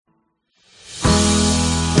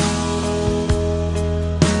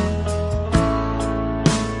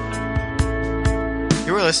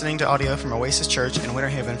listening to audio from Oasis Church in Winter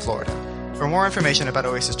Haven, Florida. For more information about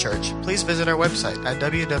Oasis Church, please visit our website at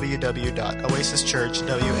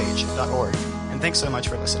www.oasischurchwh.org. And thanks so much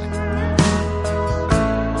for listening.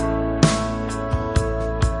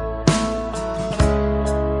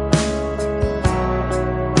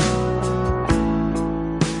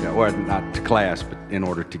 Or not to class, but in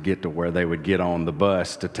order to get to where they would get on the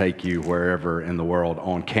bus to take you wherever in the world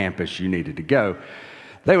on campus you needed to go,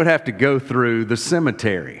 they would have to go through the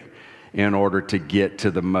cemetery in order to get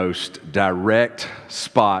to the most direct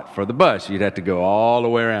spot for the bus. You'd have to go all the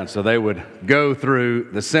way around. So they would go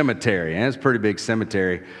through the cemetery, and it's a pretty big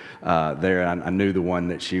cemetery there. I knew the one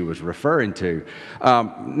that she was referring to.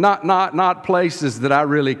 Not places that I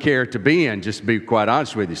really care to be in, just to be quite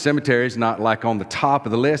honest with you. Cemetery is not like on the top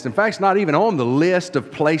of the list. In fact, it's not even on the list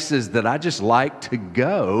of places that I just like to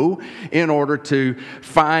go in order to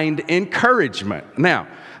find encouragement. Now,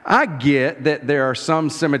 I get that there are some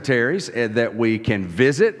cemeteries that we can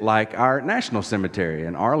visit, like our National Cemetery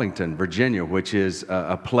in Arlington, Virginia, which is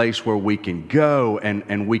a place where we can go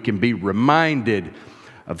and we can be reminded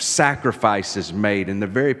of sacrifices made and the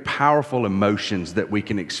very powerful emotions that we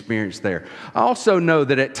can experience there. I also know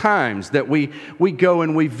that at times that we go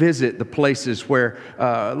and we visit the places where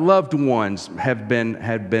loved ones have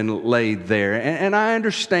been laid there, and I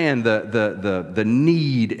understand the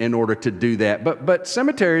need in order to do that. But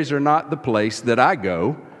cemeteries are not the place that I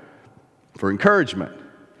go for encouragement.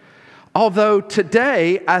 Although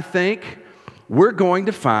today I think we're going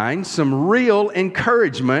to find some real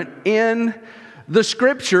encouragement in the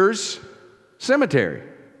Scriptures cemetery.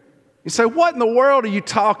 You say, what in the world are you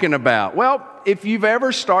talking about? Well, if you've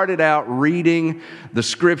ever started out reading the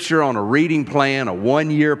Scripture on a reading plan, a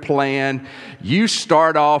one-year plan, you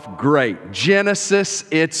start off great. Genesis,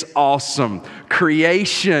 it's awesome.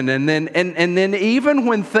 Creation, and then even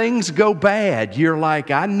when things go bad, you're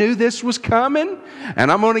like, I knew this was coming,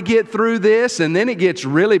 and I'm going to get through this, and then it gets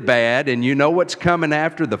really bad, and you know what's coming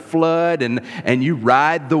after the flood, and you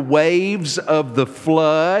ride the waves of the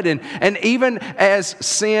flood, and even as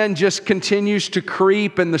sin just continues to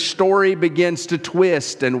creep and the story begins to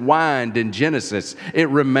twist and wind in Genesis, it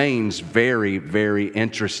remains very, very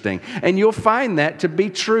interesting. And you'll find that to be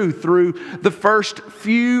true through the first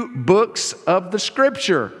few books of the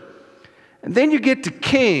Scripture. And then you get to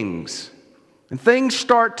Kings, and things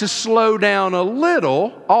start to slow down a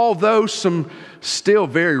little, although some still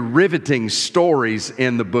very riveting stories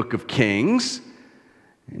in the book of Kings.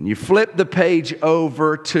 And you flip the page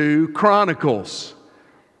over to Chronicles,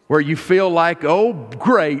 where you feel like, oh,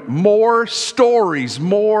 great, more stories,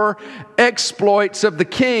 more exploits of the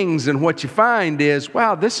kings. And what you find is,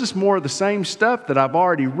 wow, this is more of the same stuff that I've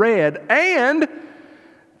already read. And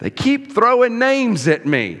they keep throwing names at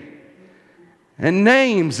me. And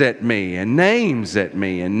names at me, and names at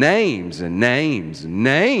me, and names, and names, and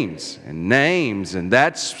names, and names. And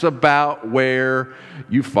that's about where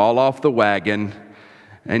you fall off the wagon,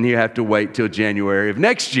 and you have to wait till January of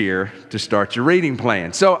next year to start your reading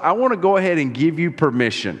plan. So I want to go ahead and give you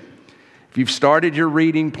permission. If you've started your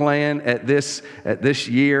reading plan at this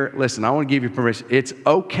year, listen, I want to give you permission. It's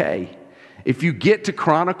okay. If you get to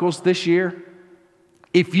Chronicles this year,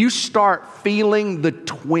 if you start feeling the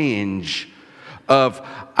twinge of,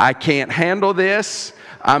 I can't handle this,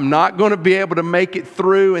 I'm not going to be able to make it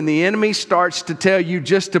through, and the enemy starts to tell you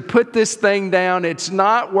just to put this thing down, it's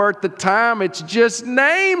not worth the time, it's just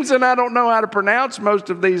names, and I don't know how to pronounce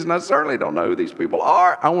most of these, and I certainly don't know who these people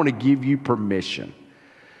are. I want to give you permission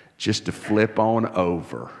just to flip on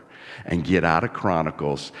over and get out of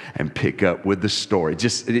Chronicles and pick up with the story.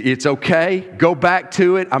 It's okay. Go back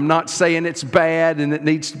to it. I'm not saying it's bad and it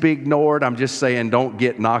needs to be ignored. I'm just saying don't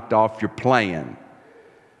get knocked off your plan.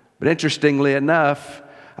 But interestingly enough,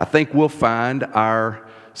 I think we'll find our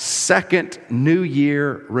second New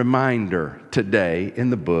Year reminder today in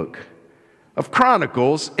the book of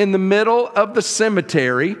Chronicles, in the middle of the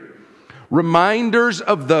cemetery, reminders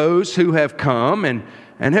of those who have come and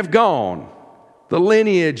have gone, the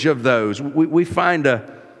lineage of those. We find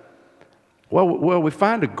a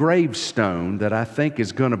gravestone that I think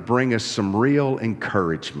is going to bring us some real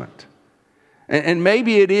encouragement. And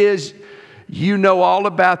maybe it is, you know all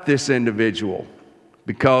about this individual,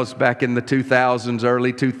 because back in the 2000s,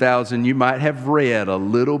 early 2000s, you might have read a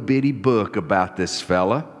little bitty book about this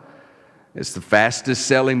fella. It's the fastest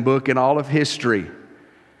selling book in all of history,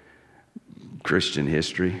 Christian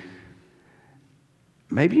history.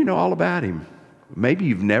 Maybe you know all about him. Maybe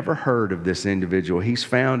you've never heard of this individual. He's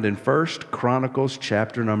found in 1 Chronicles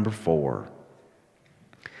chapter number 4.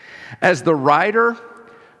 As the writer,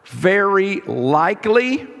 very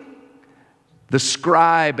likely the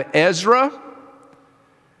scribe Ezra,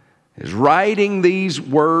 is writing these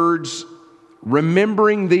words,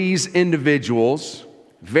 remembering these individuals,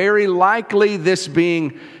 very likely this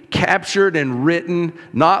being captured and written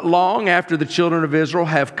not long after the children of Israel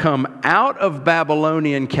have come out of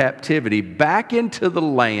Babylonian captivity back into the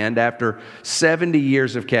land after 70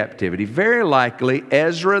 years of captivity. Very likely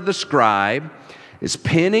Ezra the scribe is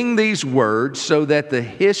penning these words so that the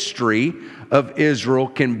history of Israel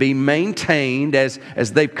can be maintained as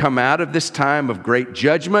they've come out of this time of great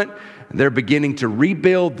judgment. They're beginning to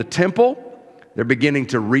rebuild the temple. They're beginning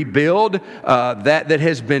to rebuild that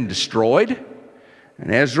has been destroyed.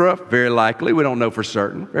 And Ezra, very likely, we don't know for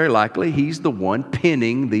certain, very likely he's the one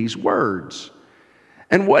penning these words.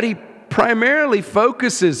 And what he primarily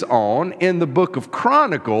focuses on in the book of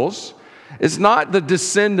Chronicles is not the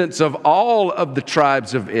descendants of all of the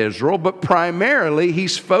tribes of Israel, but primarily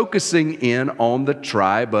he's focusing in on the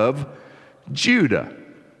tribe of Judah.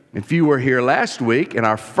 If you were here last week, in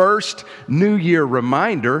our first New Year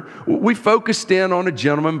reminder, we focused in on a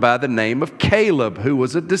gentleman by the name of Caleb, who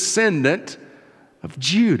was a descendant of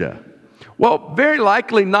Judah. Well, very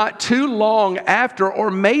likely not too long after,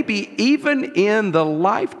 or maybe even in the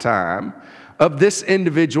lifetime of this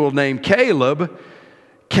individual named Caleb,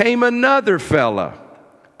 came another fella,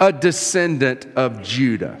 a descendant of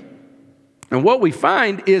Judah. And what we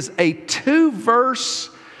find is a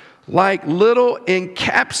 2-verse like little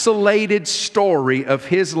encapsulated story of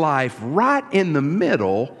his life right in the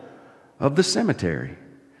middle of the cemetery.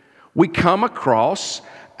 We come across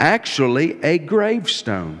actually a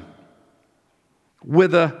gravestone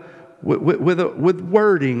with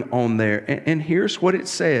wording on there. And here's what it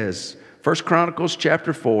says. 1 Chronicles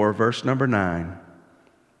chapter 4, verse number 9.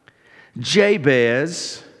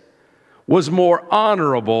 Jabez was more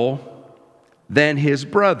honorable than his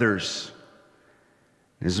brothers.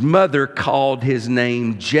 His mother called his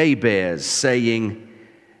name Jabez, saying,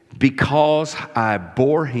 because I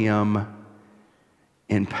bore him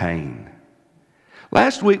in pain.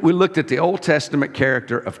 Last week we looked at the Old Testament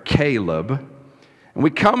character of Caleb, and we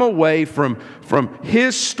come away from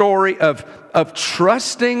his story of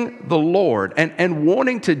trusting the Lord and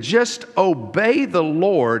wanting to just obey the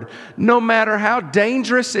Lord no matter how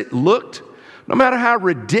dangerous it looked, no matter how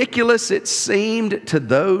ridiculous it seemed to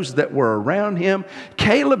those that were around him.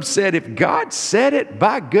 Caleb said, if God said it,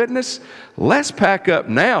 by goodness, let's pack up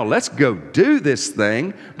now. Let's go do this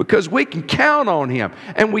thing because we can count on him.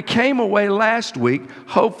 And we came away last week,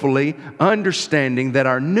 hopefully, understanding that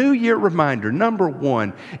our New Year reminder, number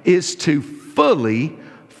 1, is to fully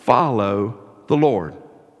follow the Lord.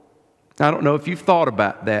 I don't know if you've thought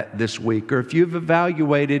about that this week or if you've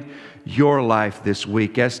evaluated your life this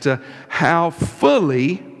week as to how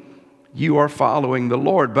fully you are following the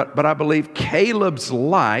Lord. But I believe Caleb's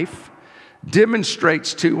life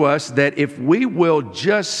demonstrates to us that if we will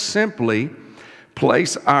just simply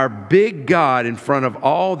place our big God in front of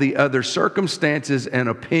all the other circumstances and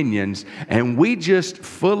opinions, and we just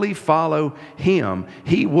fully follow Him,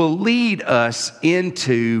 He will lead us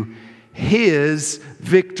into His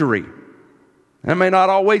victory. It may not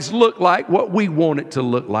always look like what we want it to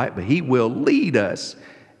look like, but He will lead us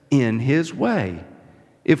in His way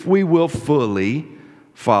if we will fully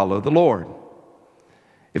follow the Lord.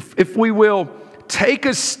 If we will take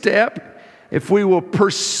a step, if we will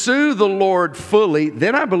pursue the Lord fully,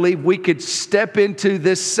 then I believe we could step into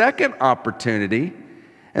this second opportunity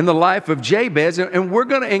in the life of Jabez. And we're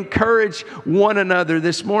going to encourage one another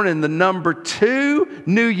this morning. The number 2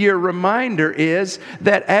 New Year reminder is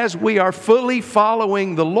that as we are fully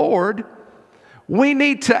following the Lord, we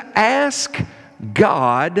need to ask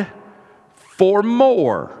God for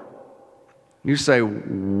more. You say,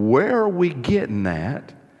 where are we getting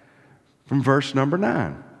that? From verse number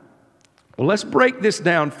 9. Well, let's break this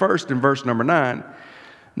down first in verse number 9.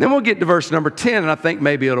 Then we'll get to verse number 10, and I think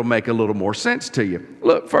maybe it'll make a little more sense to you.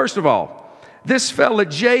 Look, first of all, this fella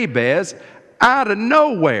Jabez, out of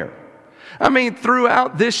nowhere. I mean,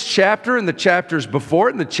 throughout this chapter and the chapters before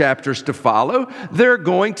it and the chapters to follow, they're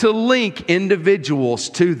going to link individuals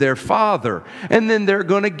to their father. And then they're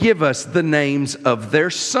going to give us the names of their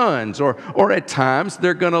sons. Or at times,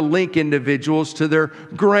 they're going to link individuals to their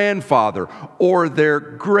grandfather or their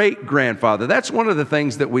great-grandfather. That's one of the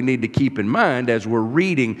things that we need to keep in mind as we're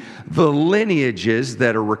reading the lineages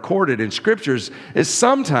that are recorded in Scriptures is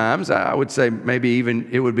sometimes, I would say maybe even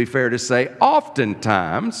it would be fair to say,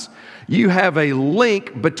 oftentimes, you have a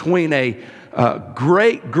link between a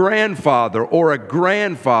great-grandfather or a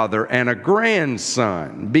grandfather and a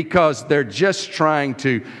grandson, because they're just trying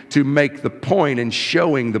to make the point and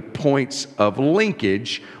showing the points of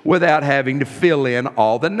linkage without having to fill in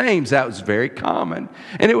all the names. That was very common.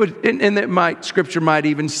 And Scripture might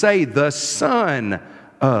even say the son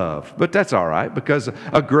of, but that's all right, because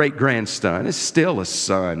a great-grandson is still a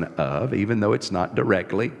son of, even though it's not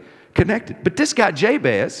directly connected. But this guy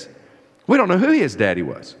Jabez, we don't know who his daddy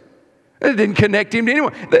was. It didn't connect him to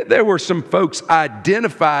anyone. There were some folks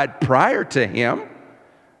identified prior to him.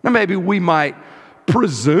 Now maybe we might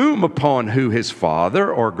presume upon who his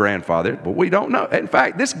father or grandfather, but we don't know. In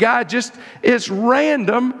fact, this guy just is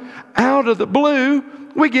random, out of the blue.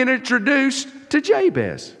 We get introduced to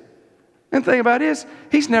Jabez. And the thing about it is,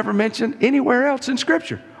 he's never mentioned anywhere else in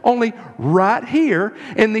Scripture. Only right here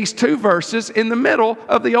in these 2 verses in the middle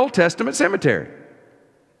of the Old Testament cemetery.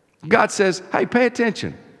 God says, hey, pay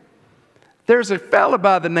attention. There's a fella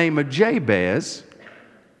by the name of Jabez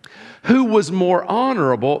who was more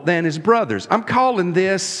honorable than his brothers. I'm calling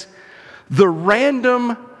this the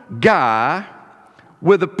random guy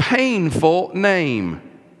with a painful name.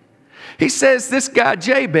 He says this guy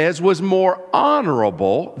Jabez was more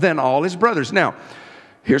honorable than all his brothers. Now,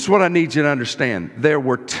 here's what I need you to understand. There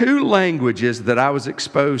were 2 languages that I was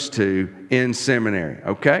exposed to in seminary,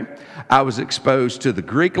 okay? I was exposed to the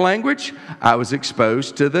Greek language. I was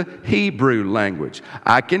exposed to the Hebrew language.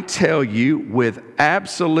 I can tell you with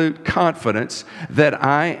absolute confidence that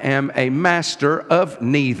I am a master of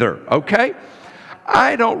neither, okay?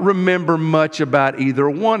 I don't remember much about either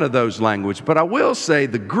one of those languages, but I will say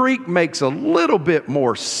the Greek makes a little bit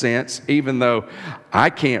more sense, even though I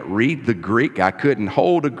can't read the Greek. I couldn't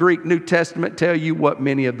hold a Greek New Testament, tell you what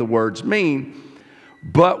many of the words mean.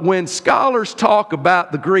 But when scholars talk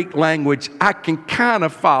about the Greek language, I can kind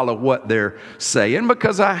of follow what they're saying,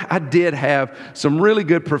 because I did have some really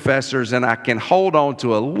good professors, and I can hold on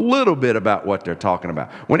to a little bit about what they're talking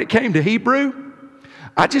about. When it came to Hebrew,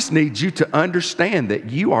 I just need you to understand that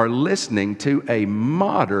you are listening to a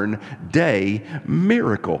modern day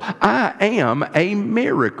miracle. I am a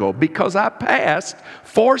miracle because I passed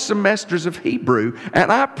 4 semesters of Hebrew,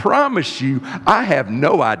 and I promise you, I have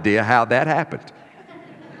no idea how that happened.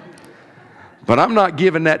 But I'm not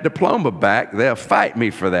giving that diploma back. They'll fight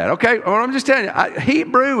me for that. Okay, well, I'm just telling you,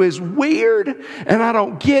 Hebrew is weird, and I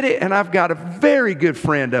don't get it. And I've got a very good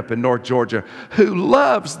friend up in North Georgia who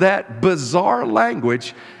loves that bizarre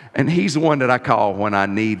language, and he's the one that I call when I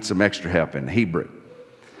need some extra help in Hebrew.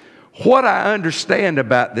 What I understand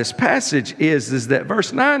about this passage is that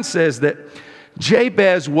verse 9 says that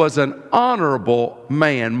Jabez was an honorable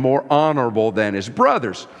man, more honorable than his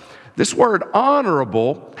brothers. This word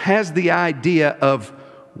honorable has the idea of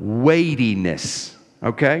weightiness,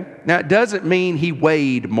 okay? Now, it doesn't mean he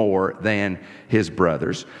weighed more than his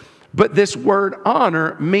brothers, but this word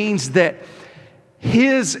honor means that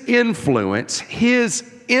his influence, his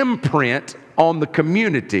imprint on the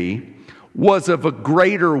community was of a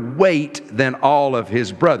greater weight than all of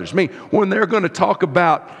his brothers. I mean, when they're going to talk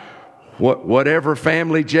about whatever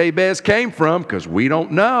family Jabez came from, because we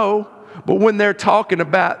don't know, but when they're talking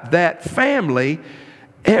about that family,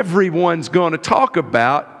 everyone's going to talk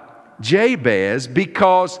about Jabez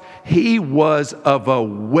because he was of a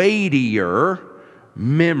weightier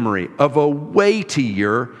memory, of a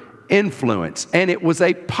weightier influence. And it was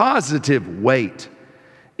a positive weight.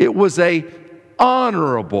 It was a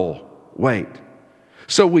honorable weight.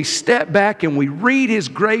 So we step back and we read his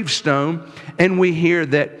gravestone, and we hear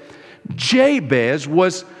that Jabez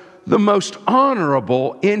was the most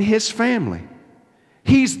honorable in his family.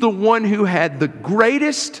 He's the one who had the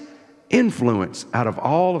greatest influence out of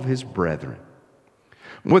all of his brethren.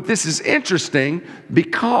 Well, this is interesting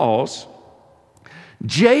because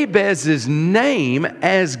Jabez's name,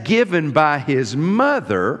 as given by his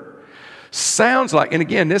mother, sounds like, and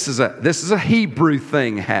again, this is a Hebrew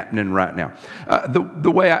thing happening right now.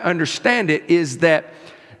 The way I understand it is that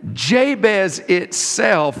Jabez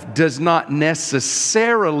itself does not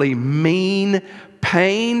necessarily mean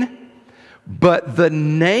pain, but the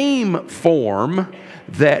name form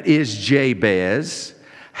that is Jabez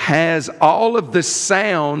has all of the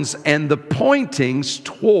sounds and the pointings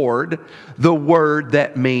toward the word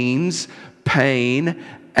that means pain,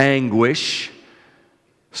 anguish,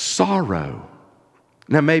 sorrow.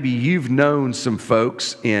 Now, maybe you've known some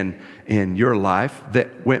folks in your life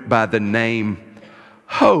that went by the name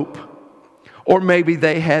Hope, or maybe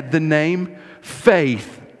they had the name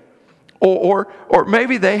Faith, or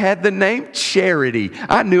maybe they had the name Charity.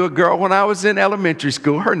 I knew a girl when I was in elementary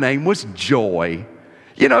school. Her name was Joy.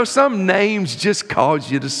 You know, some names just cause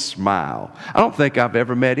you to smile. I don't think I've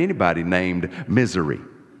ever met anybody named Misery,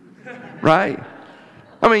 right?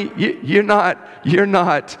 I mean, you're not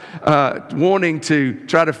wanting to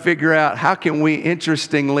try to figure out how can we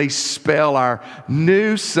interestingly spell our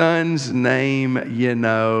new son's name,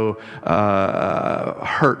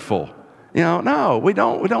 hurtful. No, we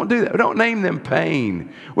don't do that. We don't name them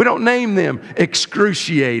Pain. We don't name them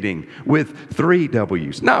Excruciating with 3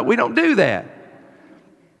 W's. No, we don't do that.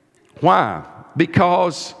 Why?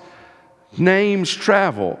 Because names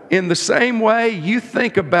travel. In the same way, you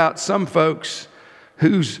think about some folks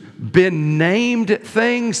who's been named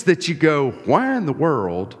things that you go, why in the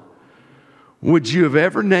world would you have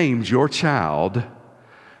ever named your child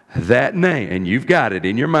that name? And you've got it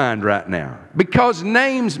in your mind right now. Because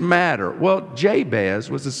names matter. Well, Jabez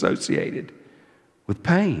was associated with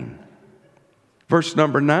pain. Verse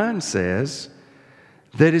number 9 says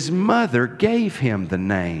that his mother gave him the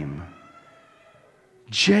name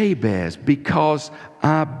Jabez because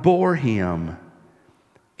I bore him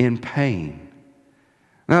in pain.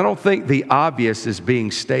 Now, I don't think the obvious is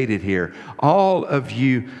being stated here. All of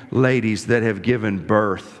you ladies that have given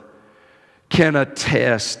birth can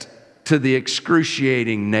attest to the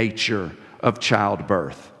excruciating nature of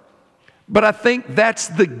childbirth. But I think that's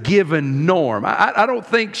the given norm. I don't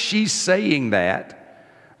think she's saying that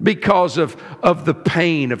because of the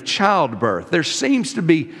pain of childbirth. There seems to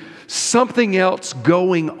be something else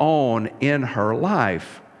going on in her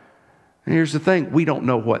life. And here's the thing, we don't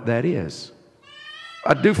know what that is.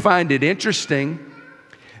 I do find it interesting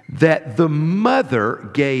that the mother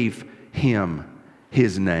gave him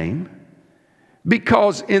his name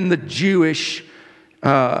because in the Jewish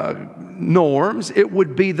norms, it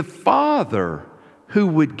would be the father who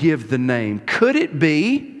would give the name. Could it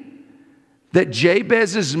be that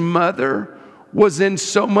Jabez's mother was in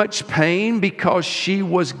so much pain because she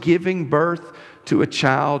was giving birth to a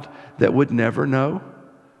child that would never know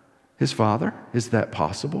his father? Is that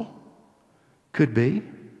possible? Could be.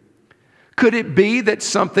 Could it be that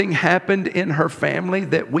something happened in her family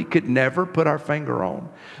that we could never put our finger on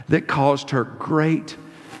that caused her great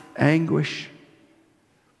anguish?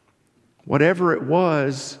 Whatever it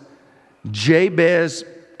was, Jabez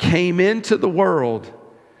came into the world,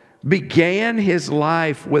 began his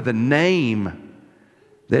life with a name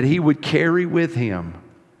that he would carry with him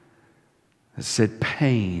that said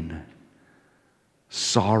pain,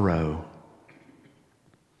 sorrow,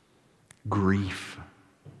 grief.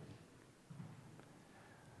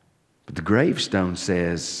 But the gravestone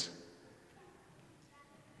says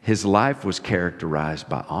his life was characterized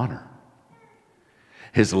by honor.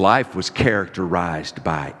 His life was characterized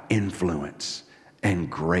by influence and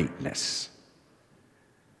greatness.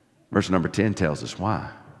 Verse number 10 tells us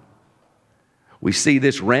why. We see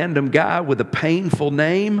this random guy with a painful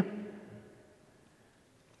name.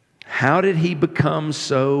 How did he become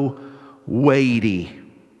so weighty?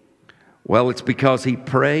 Well, it's because he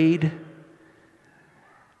prayed,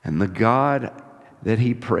 and the God that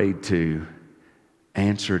he prayed to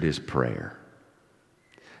answered his prayer.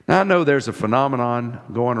 Now, I know there's a phenomenon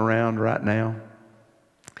going around right now,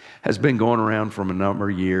 has been going around from a number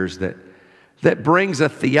of years, that brings a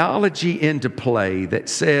theology into play that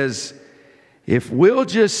says, if we'll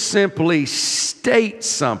just simply state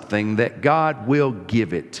something, that God will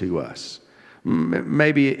give it to us.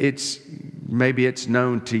 Maybe it's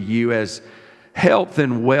known to you as health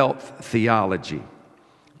and wealth theology.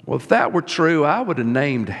 Well, if that were true, I would have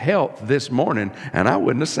named health this morning, and I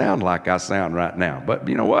wouldn't have sounded like I sound right now. But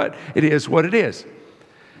you know what? It is what it is.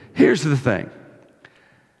 Here's the thing.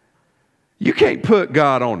 You can't put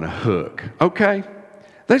God on the hook, okay?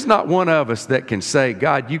 There's not one of us that can say,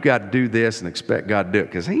 God, you got to do this and expect God to do it,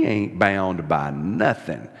 because he ain't bound by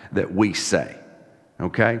nothing that we say.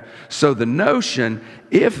 Okay? So the notion,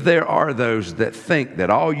 if there are those that think that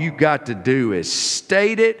all you got to do is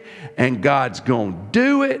state it and God's going to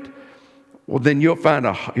do it, well, then you'll have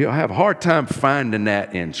a hard time finding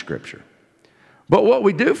that in Scripture. But what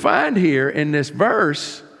we do find here in this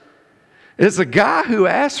verse is a guy who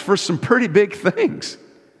asked for some pretty big things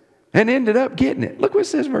and ended up getting it. Look what it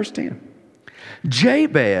says, verse 10.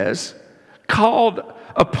 Jabez called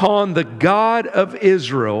upon the God of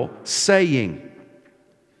Israel, saying,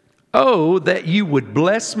 oh, that you would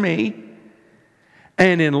bless me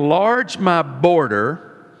and enlarge my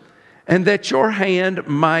border, and that your hand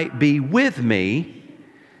might be with me,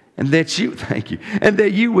 and that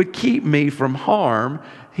you would keep me from harm.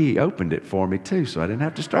 He opened it for me too, so I didn't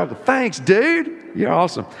have to struggle. Thanks, dude. You're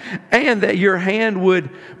awesome. And that your hand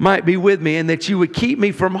might be with me, and that you would keep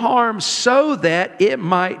me from harm, so that it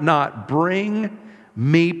might not bring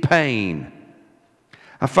me pain.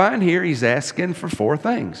 I find here he's asking for 4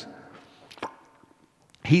 things.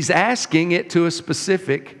 He's asking it to a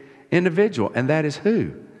specific individual, and that is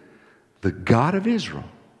who? The God of Israel.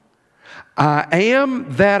 I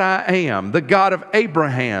am that I am, the God of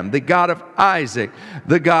Abraham, the God of Isaac,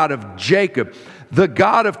 the God of Jacob, the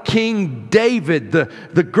God of King David,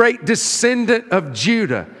 the great descendant of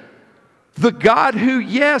Judah, the God who,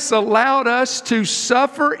 yes, allowed us to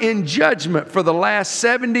suffer in judgment for the last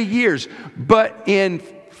 70 years, but in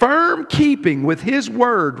firm keeping with His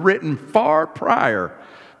word written far prior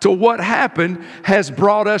to what happened, has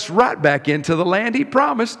brought us right back into the land He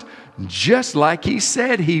promised, just like He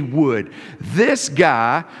said He would. This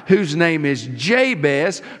guy, whose name is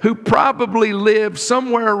Jabez, who probably lived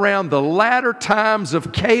somewhere around the latter times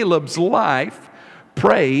of Caleb's life,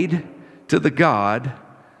 prayed to the God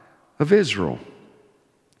of Israel.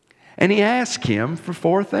 And he asked Him for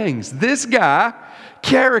 4 things. This guy,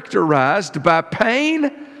 characterized by pain,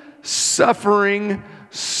 suffering,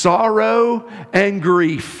 sorrow, and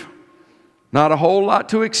grief. Not a whole lot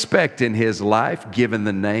to expect in his life, given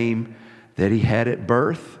the name that he had at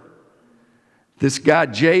birth. This guy,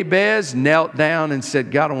 Jabez, knelt down and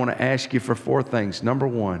said, God, I want to ask you for 4 things. Number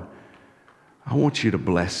 1, I want you to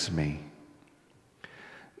bless me.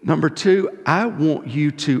 Number 2, I want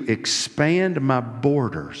you to expand my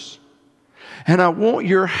borders. And I want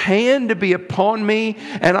your hand to be upon me,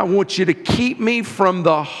 and I want you to keep me from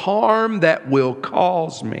the harm that will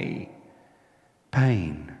cause me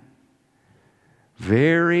pain.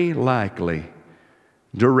 Very likely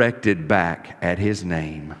directed back at His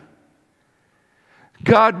name.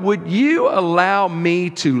 God, would you allow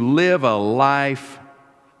me to live a life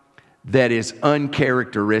that is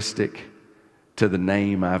uncharacteristic to the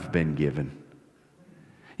name I've been given?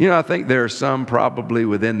 You know, I think there are some probably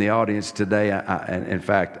within the audience today, and in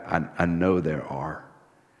fact, I know there are,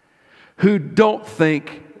 who don't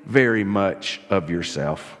think very much of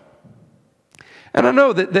yourself. And I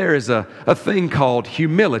know that there is a thing called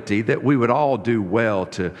humility that we would all do well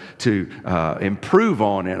to improve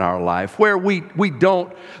on in our life, where we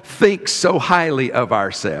don't think so highly of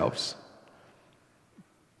ourselves.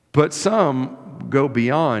 But some go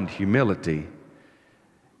beyond humility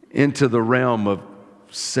into the realm of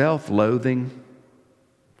self-loathing,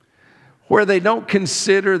 where they don't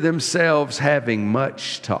consider themselves having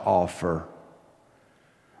much to offer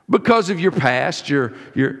because of your past, your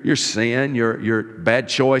sin, your bad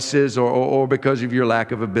choices, or because of your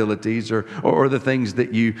lack of abilities, or the things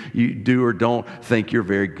that you do or don't think you're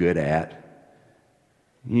very good at.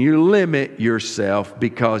 You limit yourself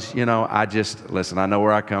because, you know, I know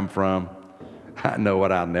where I come from. I know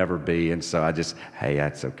what I'll never be, and so hey,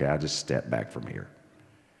 that's okay. I'll just step back from here.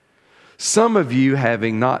 Some of you,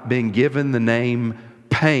 having not been given the name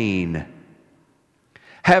pain,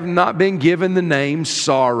 have not been given the name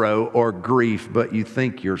sorrow or grief, but you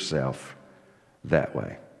think yourself that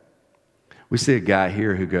way. We see a guy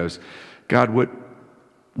here who goes, God,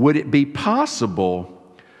 would it be possible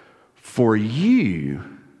for you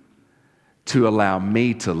to allow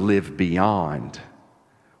me to live beyond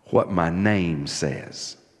what my name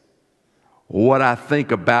says? What I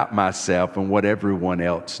think about myself and what everyone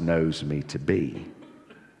else knows me to be.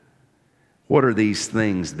 What are these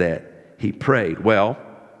things that he prayed? Well,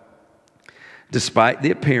 despite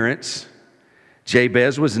the appearance,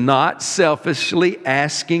 Jabez was not selfishly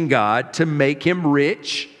asking God to make him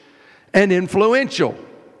rich and influential.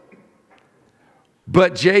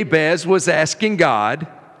 But Jabez was asking God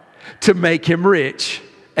to make him rich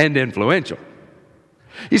and influential.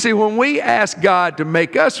 You see, when we ask God to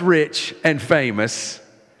make us rich and famous,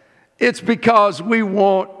 it's because we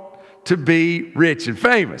want to be rich and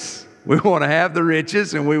famous. We want to have the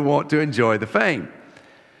riches and we want to enjoy the fame.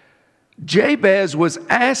 Jabez was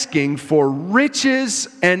asking for riches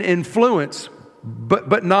and influence,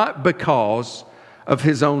 but not because of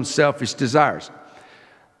his own selfish desires.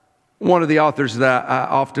 One of the authors that I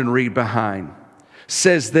often read behind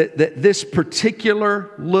says that this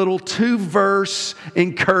particular little 2-verse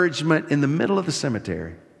encouragement in the middle of the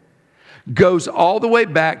cemetery goes all the way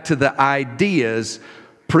back to the ideas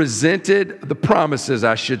presented, the promises,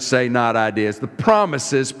 I should say, not ideas, the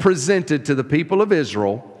promises presented to the people of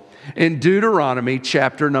Israel in Deuteronomy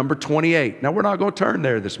chapter number 28. Now, we're not going to turn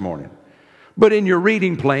there this morning, but in your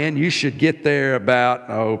reading plan, you should get there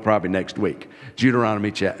about, probably next week.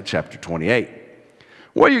 Deuteronomy chapter 28.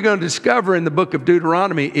 What you're going to discover in the book of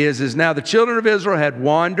Deuteronomy is now the children of Israel had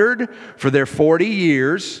wandered for their 40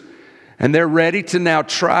 years, And they're ready to now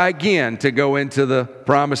try again to go into the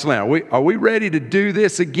promised land. Are we ready to do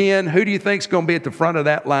this again? Who do you think is going to be at the front of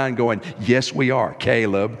that line going, yes, we are?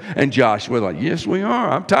 Caleb and Joshua are like, yes, we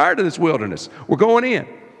are. I'm tired of this wilderness. We're going in.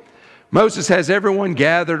 Moses has everyone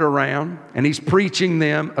gathered around, and he's preaching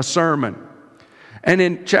them a sermon. And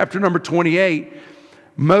in chapter number 28,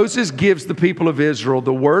 Moses gives the people of Israel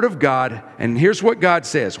the word of God. And here's what God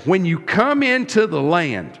says. When you come into the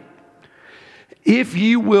land, if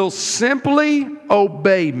you will simply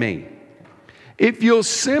obey me, if you'll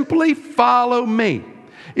simply follow me,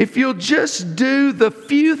 if you'll just do the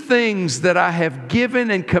few things that I have given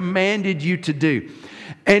and commanded you to do,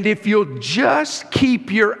 and if you'll just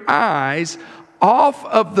keep your eyes off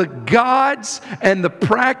of the gods and the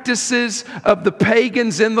practices of the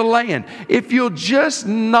pagans in the land, if you'll just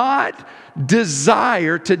not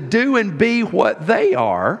desire to do and be what they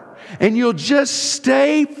are, and you'll just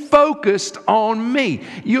stay focused on me,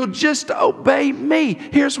 you'll just obey me,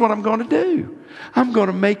 here's what I'm going to do. I'm going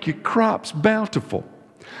to make your crops bountiful.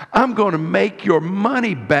 I'm going to make your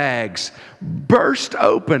money bags burst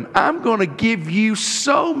open. I'm going to give you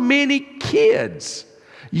so many kids.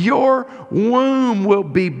 Your womb will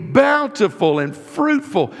be bountiful and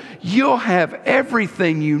fruitful. You'll have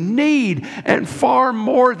everything you need and far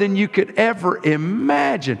more than you could ever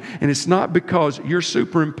imagine. And it's not because you're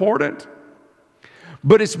super important,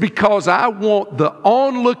 but it's because I want the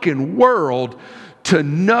onlooking world to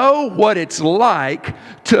know what it's like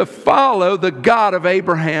to follow the God of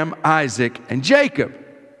Abraham, Isaac, and Jacob.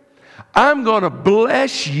 I'm going to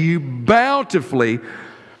bless you bountifully,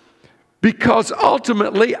 because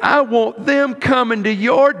ultimately, I want them coming to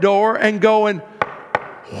your door and going,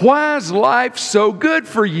 why is life so good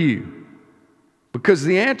for you? Because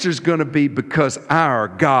the answer is going to be because our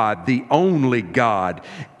God, the only God,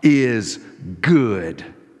 is good.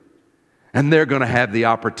 And they're going to have the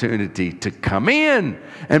opportunity to come in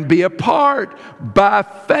and be a part by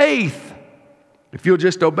faith. If you'll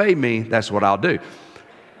just obey me, that's what I'll do.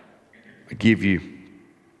 I give you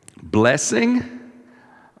blessing.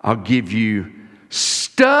 I'll give you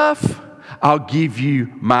stuff, I'll give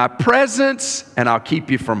you my presence, and I'll keep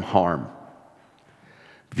you from harm.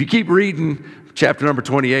 If you keep reading chapter number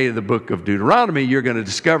 28 of the book of Deuteronomy, you're going to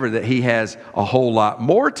discover that he has a whole lot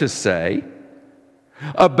more to say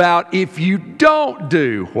about if you don't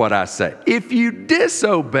do what I say. If you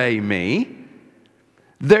disobey me,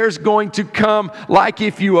 there's going to come, like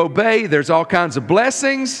if you obey, there's all kinds of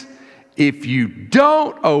blessings. If you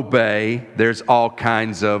don't obey, there's all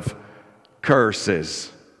kinds of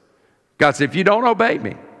curses. God said, if you don't obey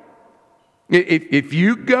me, if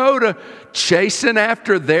you go to chasing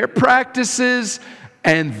after their practices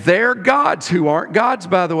and their gods, who aren't gods,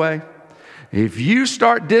 by the way, if you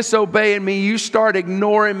start disobeying me, you start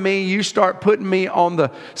ignoring me, you start putting me on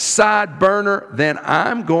the side burner, then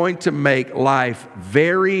I'm going to make life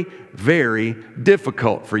very, very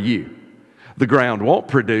difficult for you. The ground won't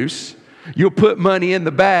produce. You'll put money in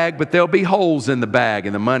the bag, but there'll be holes in the bag,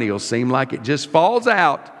 and the money will seem like it just falls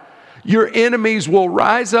out. Your enemies will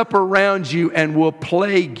rise up around you and will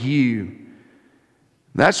plague you.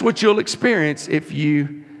 That's what you'll experience if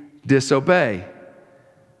you disobey.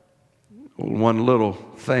 One little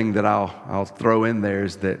thing that I'll throw in there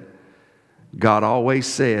is that God always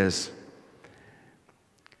says,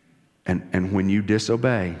 and when you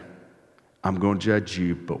disobey, I'm going to judge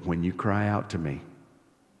you, but when you cry out to me,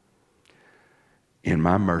 in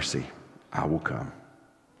my mercy, I will come,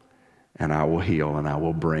 and I will heal, and I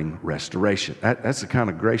will bring restoration. That's the kind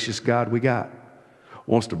of gracious God we got.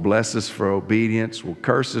 Wants to bless us for obedience, will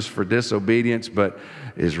curse us for disobedience, but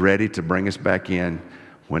is ready to bring us back in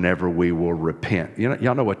whenever we will repent.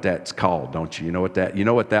 Y'all know what that's called, don't you? You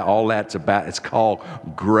know what all that's about? It's called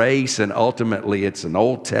grace, and ultimately it's an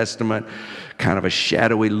Old Testament kind of a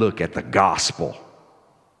shadowy look at the gospel.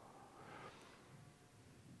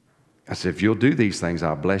 I said, if you'll do these things,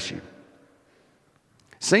 I'll bless you.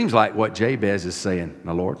 Seems like what Jabez is saying.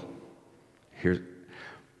 Now, Lord,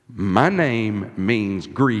 my name means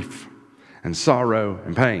grief and sorrow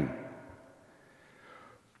and pain.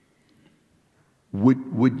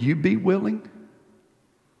 Would you be willing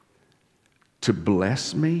to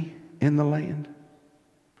bless me in the land?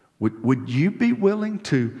 Would you be willing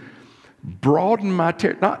to broaden my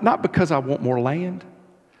territory? Not because I want more land,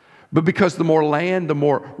 but because the more land, the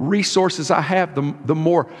more resources I have, the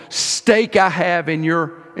more stake I have in your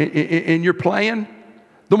plan,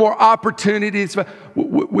 the more opportunities.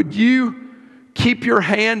 Would you keep your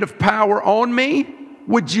hand of power on me?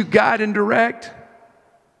 Would you guide and direct?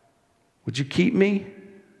 Would you keep me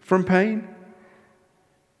from pain?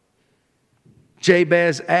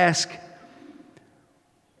 Jabez asked,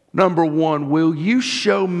 Number one, will you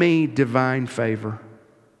show me divine favor?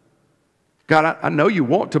 God, I know you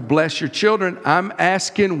want to bless your children. I'm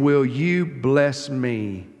asking, will you bless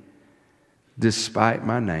me despite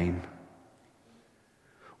my name?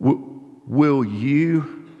 Will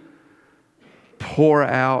you pour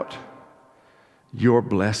out your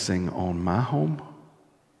blessing on my home?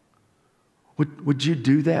 Would you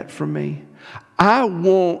do that for me? I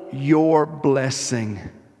want your blessing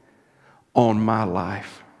on my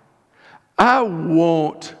life. I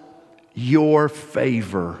want your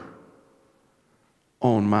favor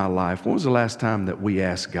on my life. When was the last time that we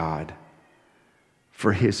asked God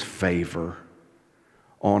for His favor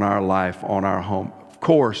on our life, on our home? Of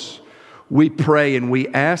course, we pray and we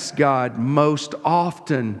ask God most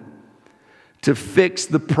often to fix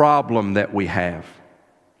the problem that we have.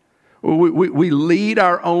 We lead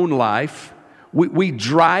our own life. We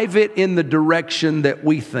drive it in the direction that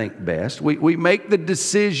we think best. We make the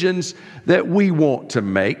decisions that we want to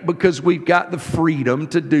make because we've got the freedom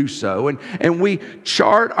to do so. And we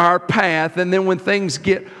chart our path, and then when things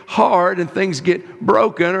get hard and things get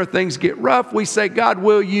broken or things get rough, we say, God,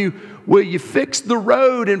 will you fix the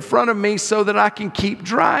road in front of me so that I can keep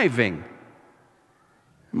driving?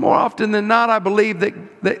 More often than not, I believe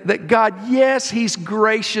that God, yes, He's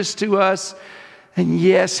gracious to us. And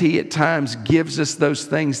yes, He at times gives us those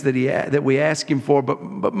things that we ask Him for.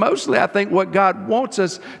 But mostly I think what God wants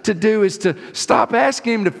us to do is to stop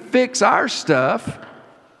asking Him to fix our stuff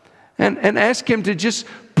and ask Him to just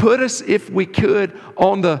put us, if we could,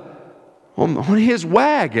 on His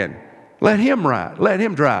wagon. Let Him ride. Let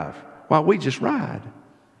Him drive while we just ride.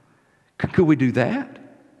 Could we do that?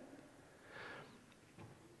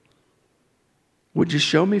 Would you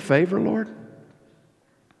show me favor, Lord?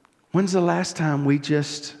 When's the last time we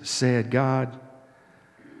just said, God,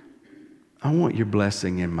 I want your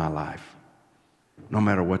blessing in my life, no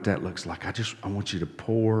matter what that looks like. I want you to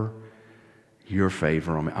pour your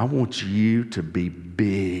favor on me. I want you to be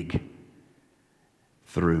big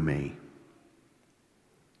through me.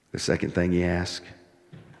 The second thing you ask,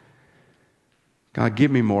 God,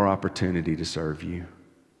 give me more opportunity to serve you.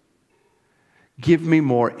 Give me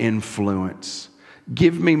more influence.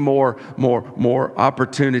 Give me more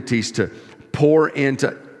opportunities to pour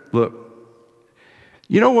into. Look,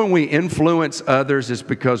 you know when we influence others, it's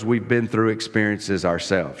because we've been through experiences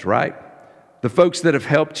ourselves, right? The folks that have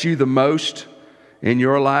helped you the most in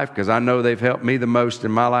your life, because I know they've helped me the most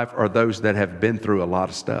in my life, are those that have been through a lot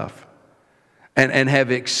of stuff and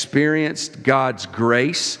have experienced God's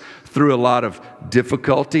grace through a lot of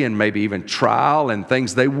difficulty and maybe even trial and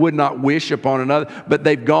things they would not wish upon another, but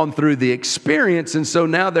they've gone through the experience, and so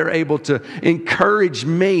now they're able to encourage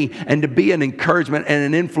me and to be an encouragement and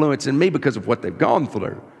an influence in me because of what they've gone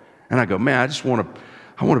through. And I go, man, I want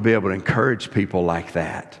to be able to encourage people like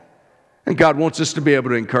that. And God wants us to be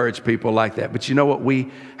able to encourage people like that. But you know what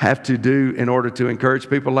we have to do in order to encourage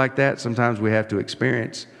people like that? Sometimes we have to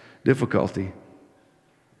experience difficulty.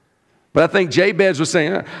 But I think Jabez was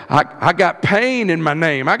saying, I got pain in my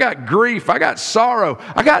name. I got grief. I got sorrow.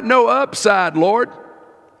 I got no upside, Lord.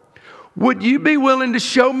 Would you be willing to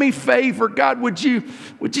show me favor? God, would you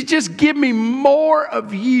just give me more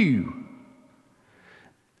of you?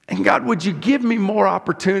 And God, would you give me more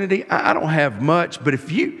opportunity? I don't have much, but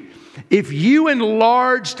if you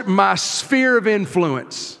enlarged my sphere of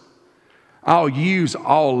influence, I'll use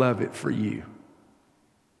all of it for you.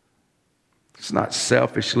 It's not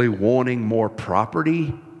selfishly wanting more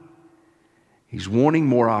property. He's wanting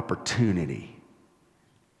more opportunity.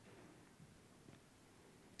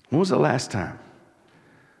 When was the last time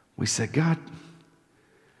we said, God,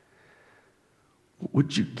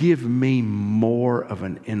 would you give me more of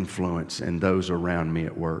an influence in those around me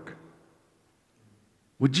at work?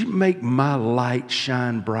 Would you make my light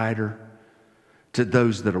shine brighter to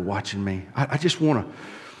those that are watching me? I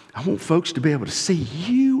want folks to be able to see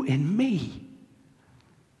you in me.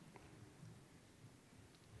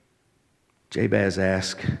 Jabez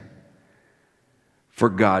asked for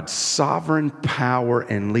God's sovereign power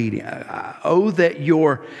and leading. Oh, that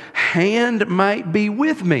your hand might be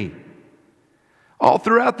with me. All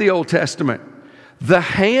throughout the Old Testament, the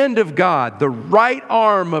hand of God, the right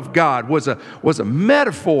arm of God was a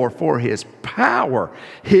metaphor for His power,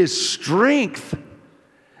 His strength,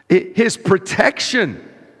 His protection.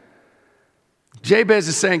 Jabez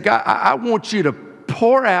is saying, God, I want you to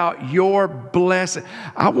pour out your blessing.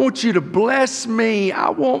 I want you to bless me. I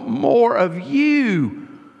want more of you.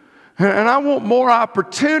 And I want more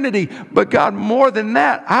opportunity. But God, more than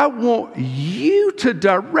that, I want you to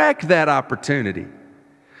direct that opportunity.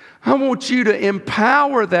 I want you to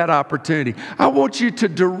empower that opportunity. I want you to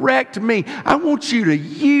direct me. I want you to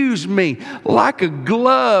use me like a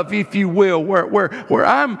glove, if you will, where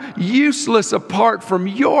I'm useless apart from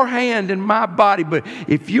your hand and my body. But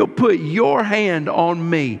if you'll put your hand on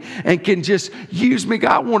me and can just use me,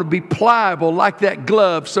 God, I want to be pliable like that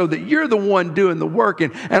glove so that you're the one doing the work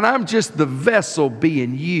and I'm just the vessel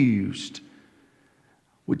being used.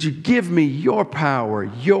 Would you give me your power,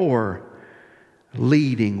 your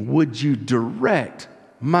leading? Would you direct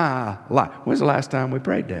my life? When's the last time we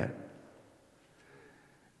prayed that?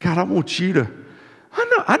 God, I want you to,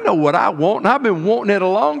 I know what I want, and I've been wanting it a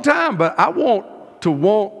long time, but I want to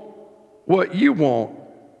want what you want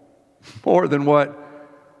more than what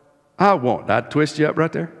I want. Did I twist you up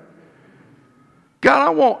right there? God,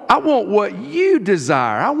 I want what you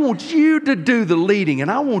desire. I want you to do the leading,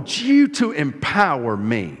 and I want you to empower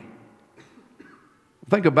me.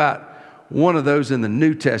 Think about one of those in the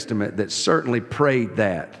New Testament that certainly prayed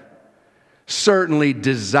that, certainly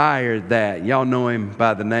desired that. Y'all know him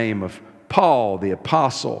by the name of Paul, the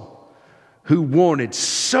apostle, who wanted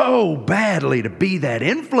so badly to be that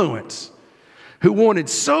influence, who wanted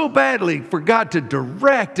so badly for God to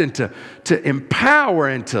direct and to empower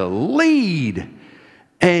and to lead.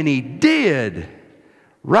 And he did,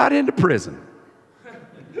 right into prison.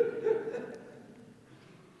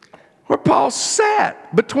 Where Paul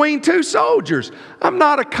sat between two soldiers. I'm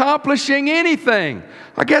not accomplishing anything.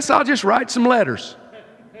 I guess I'll just write some letters.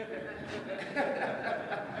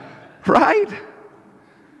 Right?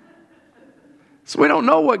 So we don't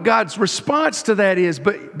know what God's response to that is,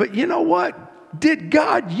 but you know what? Did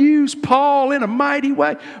God use Paul in a mighty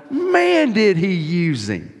way? Man, did he use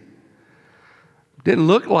him. Didn't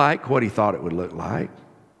look like what he thought it would look like.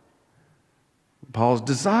 Paul's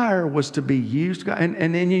desire was to be used.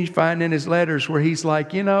 And then you find in his letters where he's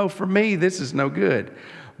like, you know, for me, this is no good.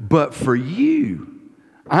 But for you,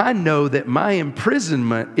 I know that my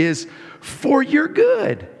imprisonment is for your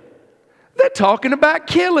good. They're talking about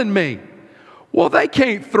killing me. Well, they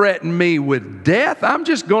can't threaten me with death. I'm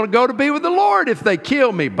just going to go to be with the Lord if they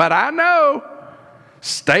kill me. But I know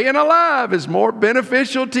staying alive is more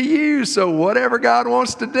beneficial to you. So whatever God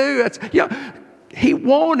wants to do, that's, you know, he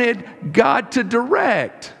wanted God to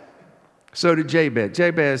direct. So did Jabez.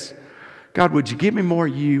 Jabez, God, would you give me more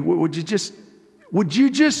of you? Would you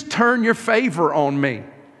just turn your favor on me?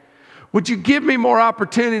 Would you give me more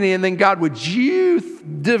opportunity? And then God, would you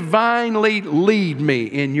divinely lead me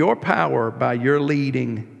in your power by your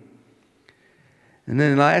leading? And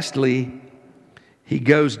then lastly, he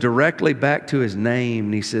goes directly back to his name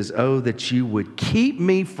and he says, oh, that you would keep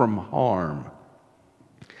me from harm.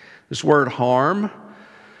 This word harm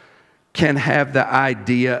can have the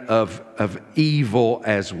idea of evil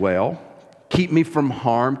as well. Keep me from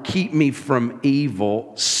harm, keep me from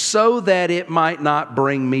evil, so that it might not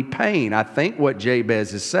bring me pain. I think what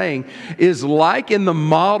Jabez is saying is like in the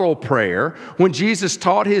model prayer, when Jesus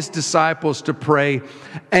taught his disciples to pray,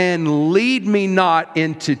 and lead me not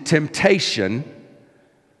into temptation,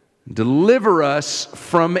 deliver us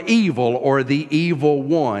from evil or the evil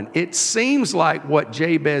one. It seems like what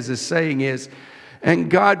Jabez is saying is, and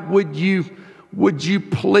God, would you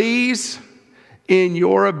please, in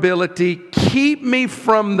your ability, keep me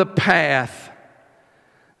from the path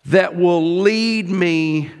that will lead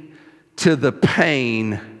me to the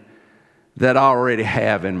pain that I already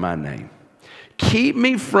have in my name. Keep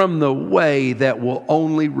me from the way that will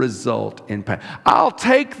only result in pain. I'll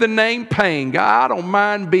take the name pain. God, I don't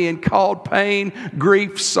mind being called pain,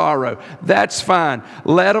 grief, sorrow. That's fine.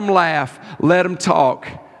 Let them laugh. Let them talk.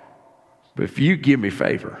 But if you give me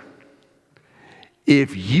favor,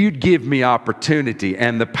 if you'd give me opportunity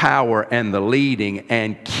and the power and the leading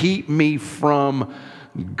and keep me from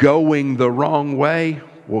going the wrong way,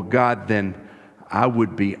 well, God, then I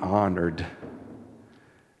would be honored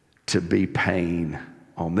to be pain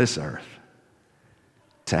on this earth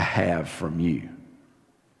to have from you.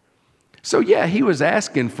 So yeah, he was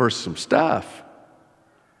asking for some stuff,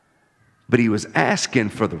 but he was asking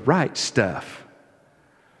for the right stuff.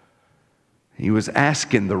 He was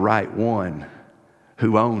asking the right one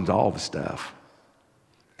who owns all the stuff.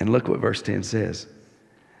 And look what verse 10 says.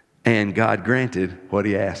 And God granted what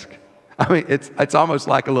he asked. I mean, it's almost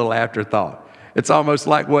like a little afterthought. It's almost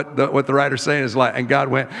like what the writer's saying is like, and God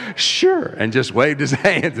went, sure, and just waved his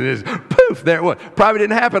hands and just poof, there it was. Probably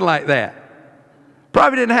didn't happen like that.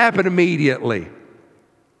 Probably didn't happen immediately.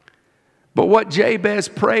 But what Jabez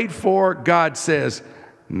prayed for, God says,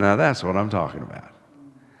 now that's what I'm talking about.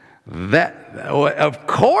 Of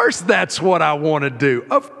course that's what I want to do.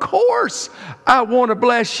 Of course I want to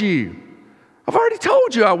bless you. I've already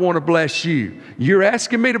told you I want to bless you. You're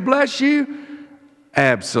asking me to bless you?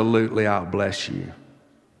 Absolutely, I'll bless you.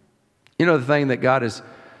 You know the thing that God has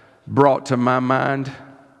brought to my mind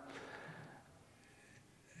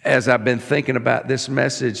as I've been thinking about this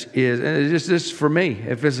message is, and it's just for me,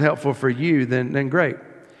 if it's helpful for you, then great.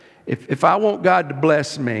 If I want God to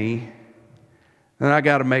bless me, then I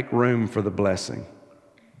got to make room for the blessing.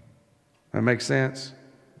 That makes sense?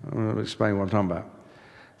 I'll explain what I'm talking about.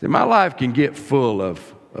 See, my life can get full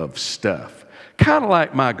of stuff, kind of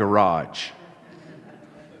like my garage.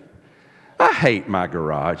 I hate my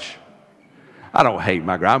garage. I don't hate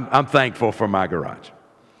my garage. I'm thankful for my garage.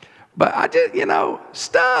 But I just,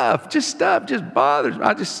 stuff just bothers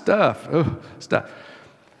me. Stuff.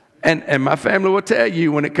 And my family will tell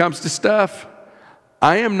you when it comes to stuff,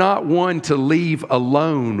 I am not one to leave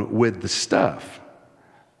alone with the stuff.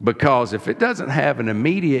 Because if it doesn't have an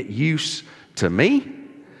immediate use to me,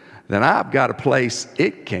 then I've got a place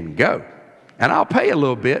it can go. And I'll pay a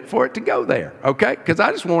little bit for it to go there, okay? Because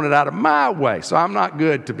I just want it out of my way. So I'm not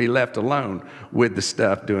good to be left alone with the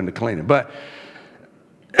stuff doing the cleaning. But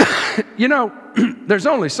there's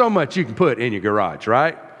only so much you can put in your garage,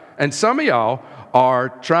 right? And some of y'all are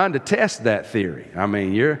trying to test that theory. I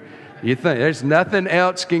mean, you think there's nothing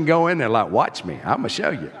else can go in there. Like, watch me. I'm going to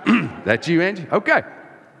show you. That you, Angie? Okay.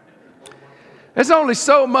 There's only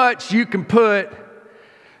so much you can put.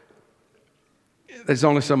 There's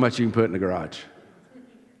only so much you can put in the garage.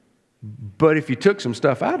 But if you took some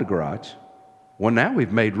stuff out of the garage, well, now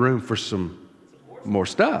we've made room for some more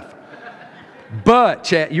stuff. But,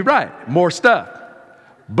 Chad, you're right, more stuff.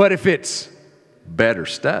 But if it's better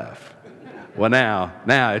stuff, well,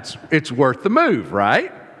 now it's worth the move,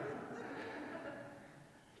 right?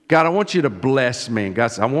 God, I want you to bless me. And God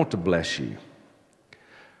says, I want to bless you.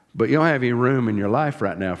 But you don't have any room in your life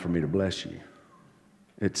right now for me to bless you.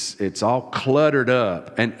 It's all cluttered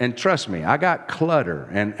up. And trust me, I got clutter.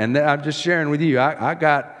 And I'm just sharing with you, I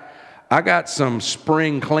got some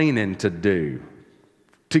spring cleaning to do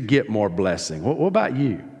to get more blessing. What about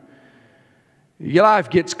you? Your life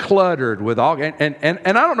gets cluttered with all, and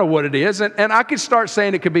I don't know what it is, and I could start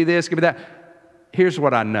saying it could be this, could be that. Here's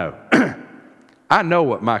what I know. I know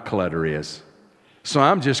what my clutter is. So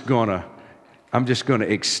I'm just gonna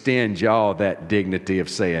extend y'all that dignity of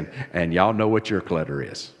saying, and y'all know what your clutter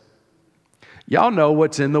is. Y'all know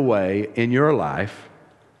what's in the way in your life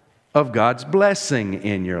of God's blessing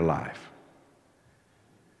in your life.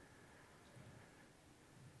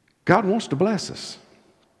 God wants to bless us,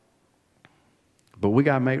 but we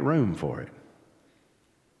got to make room for it.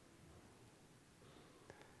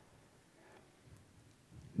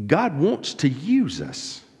 God wants to use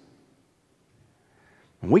us.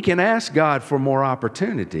 We can ask God for more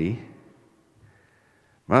opportunity,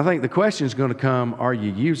 but I think the question is going to come, are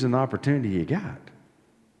you using the opportunity you got?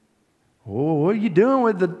 Well, what are you doing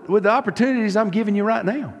with the opportunities I'm giving you right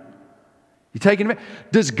now? You taking it?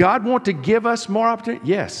 Does God want to give us more opportunity?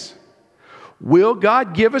 Yes. Will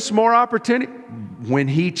God give us more opportunity? When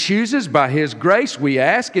He chooses, by His grace, we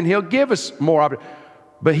ask and He'll give us more opportunity.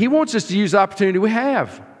 But He wants us to use the opportunity we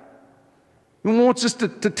have. He wants us to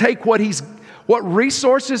take what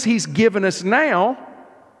resources He's given us now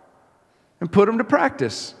and put them to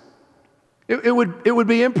practice. It would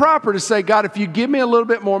be improper to say, God, if you give me a little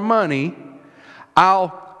bit more money,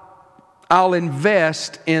 I'll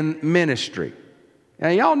invest in ministry. Now,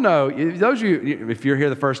 y'all know, those of you, if you're here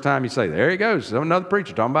the first time, you say, there he goes, another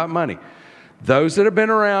preacher talking about money. Those that have been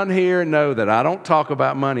around here know that I don't talk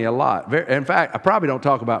about money a lot. In fact, I probably don't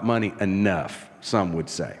talk about money enough, some would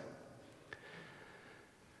say.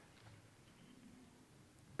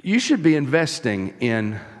 You should be investing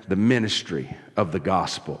in the ministry of the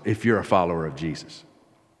gospel if you're a follower of Jesus.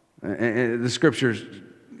 And the scriptures,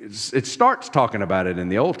 it starts talking about it in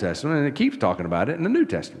the Old Testament, and it keeps talking about it in the New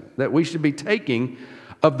Testament, that we should be taking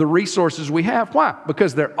of the resources we have. Why?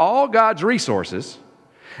 Because they're all God's resources,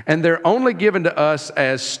 and they're only given to us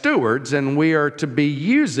as stewards, and we are to be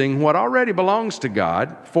using what already belongs to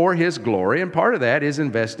God for His glory, and part of that is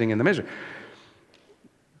investing in the ministry.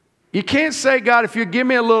 You can't say, God, if you give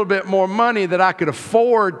me a little bit more money that I could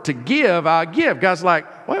afford to give, I'll give. God's like,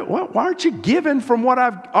 why aren't you giving from what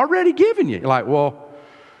I've already given you? You're like, well,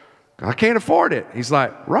 I can't afford it. He's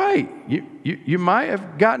like, right, you might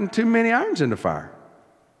have gotten too many irons in the fire.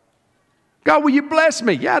 God, will you bless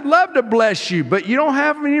me? Yeah, I'd love to bless you, but you don't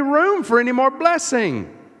have any room for any more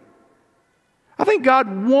blessing. I think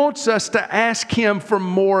God wants us to ask Him for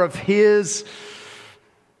more of His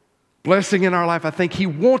blessing in our life. I think He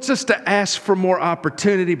wants us to ask for more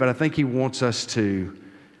opportunity, but I think He wants us to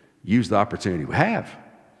use the opportunity we have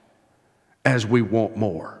as we want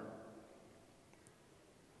more.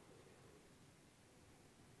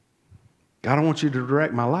 God, I want you to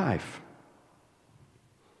direct my life.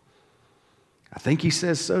 I think he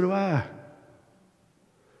says, so do I.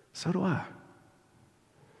 So do I.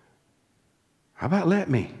 How about let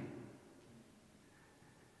me?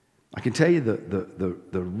 I can tell you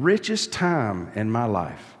the richest time in my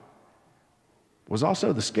life was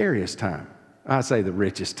also the scariest time. I say the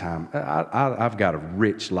richest time. I've got a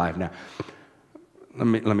rich life now.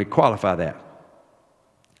 Let me qualify that.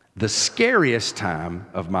 The scariest time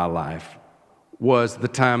of my life was the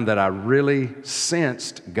time that I really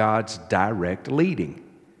sensed God's direct leading.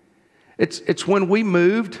 It's when we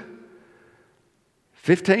moved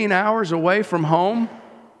 15 hours away from home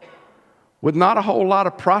with not a whole lot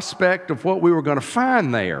of prospect of what we were going to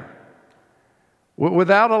find there,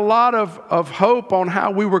 without a lot of hope on how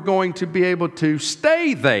we were going to be able to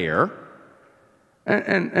stay there.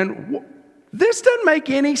 And this doesn't make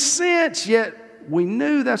any sense, yet we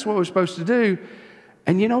knew that's what we were supposed to do.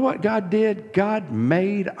 And you know what God did? God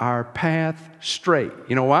made our path straight.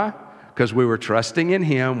 You know why? Because we were trusting in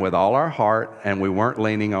him with all our heart, and we weren't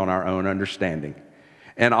leaning on our own understanding.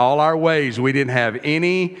 In all our ways, we didn't have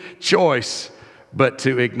any choice but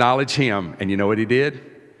to acknowledge him. And you know what he did?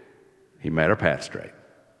 He made our path straight.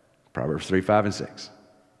 Proverbs 3, 5, and 6.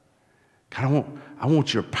 God, I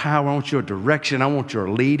want your power. I want your direction. I want your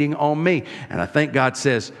leading on me. And I think God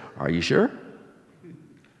says, are you sure?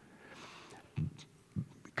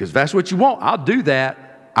 Because if that's what you want, I'll do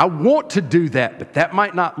that. I want to do that, but that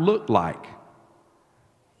might not look like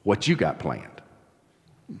what you got planned.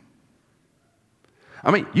 I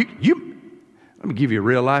mean, let me give you a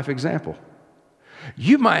real life example.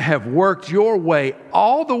 You might have worked your way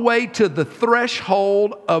all the way to the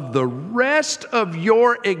threshold of the rest of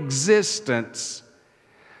your existence.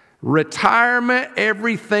 Retirement,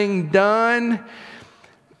 everything done.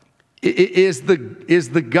 Is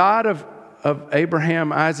the God of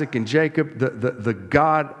Abraham, Isaac, and Jacob, the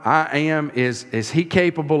God I am, is he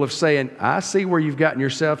capable of saying, I see where you've gotten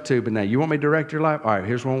yourself to, but now you want me to direct your life? All right,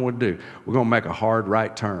 here's what we'll do. We're going to make a hard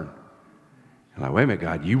right turn. I'm like, wait a minute,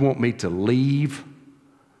 God, you want me to leave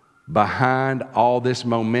behind all this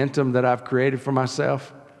momentum that I've created for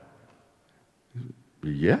myself?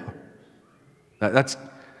 Yeah. That's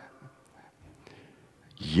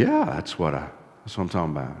what I'm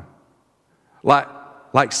talking about.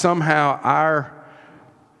 Like somehow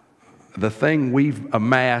the thing we've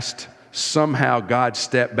amassed, somehow God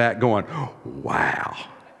stepped back going, wow,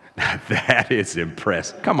 that is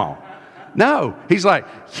impressive. Come on. No, he's like,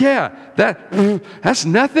 yeah, that's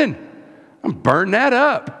nothing. I'm burn that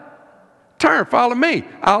up. Turn, follow me.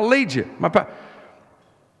 I'll lead you.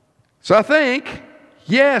 So I think,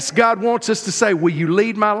 yes, God wants us to say, will you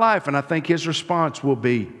lead my life? And I think his response will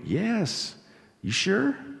be, yes. You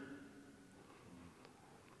sure?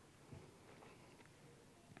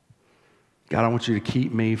 God, I want you to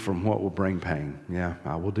keep me from what will bring pain. Yeah,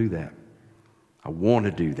 I will do that. I want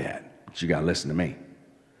to do that. But you got to listen to me.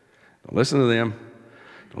 Don't listen to them.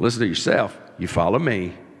 Don't listen to yourself. You follow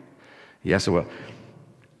me. Yes, I will.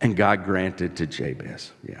 And God granted to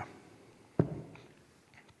Jabez. Yeah.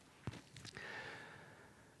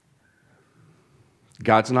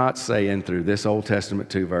 God's not saying through this Old Testament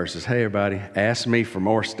 2 verses, hey, everybody, ask me for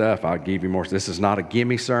more stuff. I'll give you more. This is not a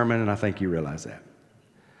gimme sermon, and I think you realize that.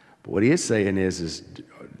 But what he is saying is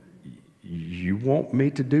you want me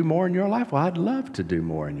to do more in your life? Well, I'd love to do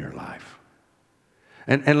more in your life.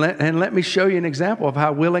 And let me show you an example of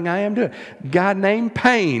how willing I am to do it. God named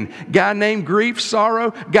pain, God named grief,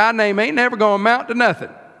 sorrow, God named ain't never going to amount to nothing.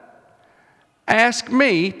 Ask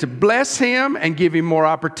me to bless him and give him more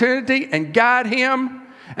opportunity and guide him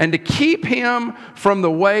and to keep him from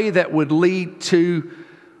the way that would lead to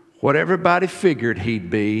what everybody figured he'd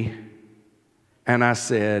be. And I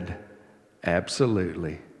said,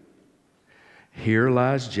 absolutely. Here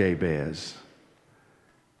lies Jabez,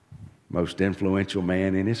 most influential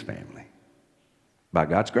man in his family, by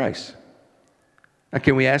God's grace. Now,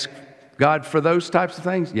 can we ask God for those types of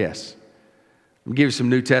things? Yes. I'll give you some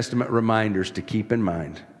New Testament reminders to keep in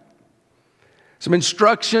mind. Some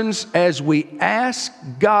instructions as we ask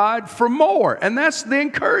God for more. And that's the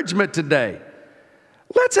encouragement today.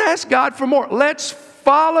 Let's ask God for more. Let's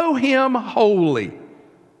follow him wholly.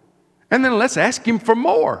 And then let's ask him for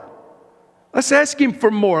more. Let's ask him for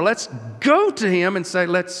more. Let's go to him and say,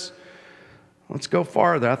 let's go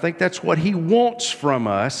farther. I think that's what he wants from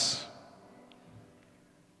us.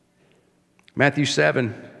 Matthew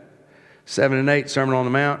 7 and 8, Sermon on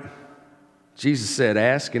the Mount. Jesus said,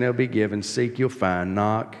 ask and it'll be given. Seek, you'll find.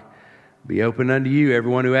 Knock, be open unto you.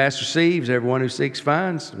 Everyone who asks receives. Everyone who seeks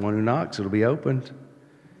finds. The one who knocks, it'll be opened.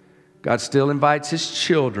 God still invites his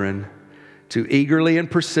children to eagerly and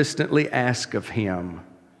persistently ask of Him.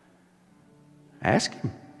 Ask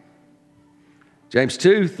Him. James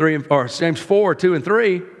 4, 2 and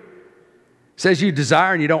 3 says you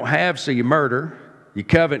desire and you don't have, so you murder. You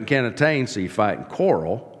covet and can't attain, so you fight and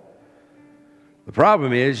quarrel. The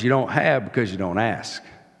problem is you don't have because you don't ask.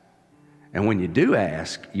 And when you do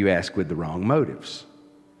ask, you ask with the wrong motives.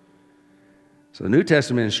 So the New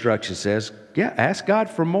Testament instruction says, yeah, ask God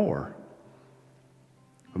for more.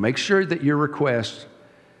 But make sure that your request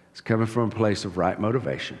is coming from a place of right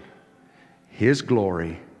motivation. His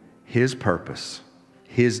glory, His purpose,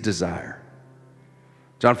 His desire.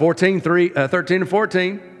 John 13 and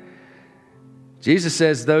 14, Jesus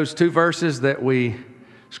says those two verses that we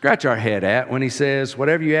scratch our head at when He says,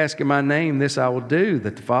 whatever you ask in my name, this I will do,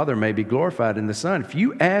 that the Father may be glorified in the Son. If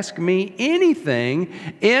you ask me anything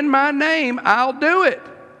in my name, I'll do it.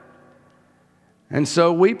 And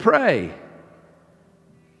so we pray,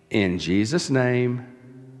 in Jesus' name,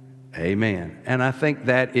 amen. And I think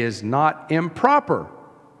that is not improper.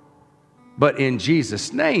 But in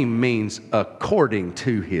Jesus' name means according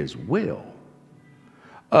to His will,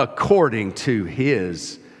 according to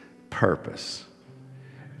His purpose.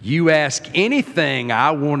 You ask anything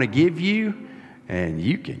I want to give you, and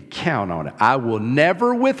you can count on it. I will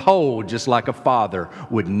never withhold, just like a father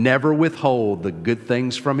would never withhold the good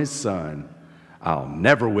things from his son. I'll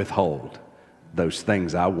never withhold those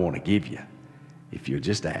things I want to give you if you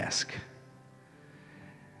just ask.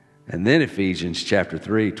 And then Ephesians chapter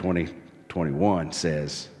 3, 20-21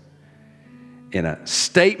 says, in a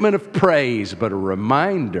statement of praise, but a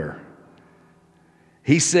reminder,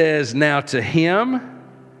 he says, now to Him,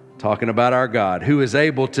 talking about our God, who is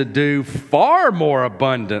able to do far more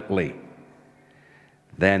abundantly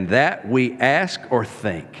than that we ask or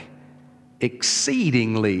think,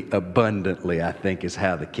 exceedingly abundantly, I think is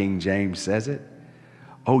how the King James says it.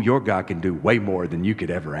 Oh, your God can do way more than you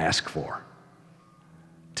could ever ask for.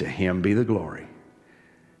 To Him be the glory.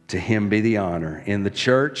 To Him be the honor in the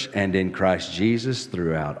church and in Christ Jesus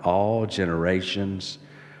throughout all generations,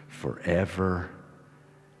 forever.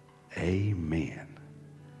 Amen.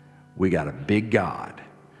 We got a big God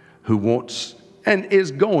who wants and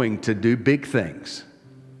is going to do big things.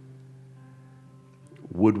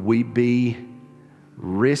 Would we be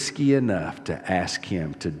risky enough to ask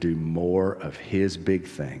Him to do more of His big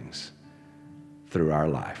things through our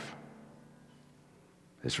life?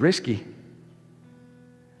 It's risky,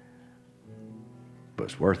 but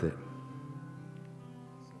it's worth it.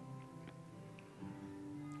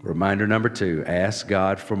 Reminder number 2, ask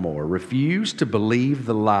God for more. Refuse to believe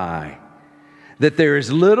the lie that there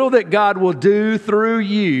is little that God will do through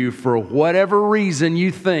you for whatever reason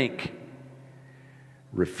you think.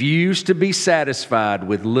 Refuse to be satisfied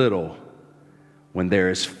with little when there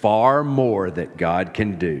is far more that God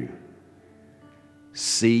can do.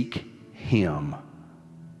 Seek Him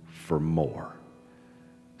for more.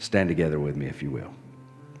 Stand together with me if you will.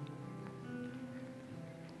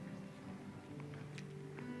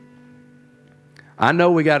 I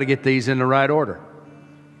know we got to get these in the right order.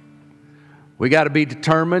 We got to be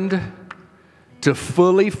determined to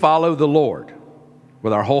fully follow the Lord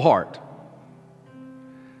with our whole heart.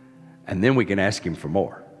 And then we can ask Him for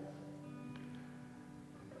more.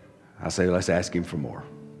 I say let's ask Him for more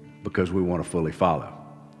because we want to fully follow.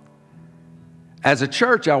 As a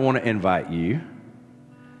church, I want to invite you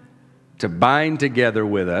to bind together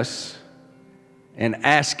with us in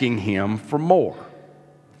asking Him for more.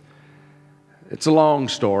 It's a long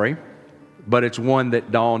story, but it's one that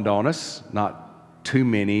dawned on us not too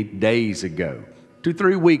many days ago,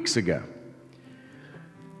 2-3 weeks ago.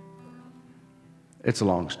 It's a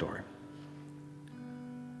long story.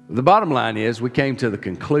 The bottom line is we came to the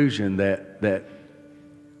conclusion that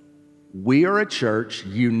we are a church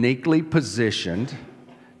uniquely positioned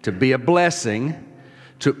to be a blessing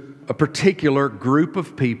to a particular group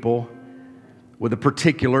of people with a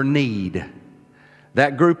particular need.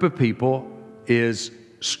 That group of people is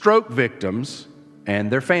stroke victims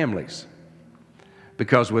and their families.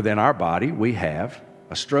 Because within our body, we have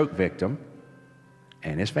a stroke victim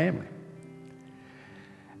and his family.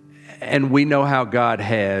 And we know how God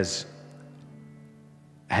has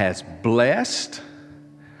blessed.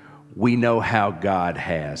 We know how God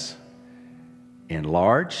has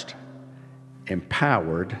enlarged,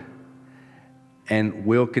 empowered, and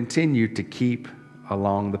will continue to keep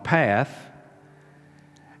along the path.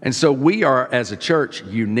 And so we are, as a church,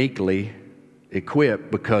 uniquely equipped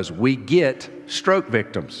because we get stroke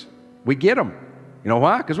victims. We get them. You know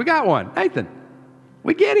why? Because we got one, Nathan.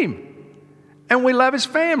 We get him. And we love his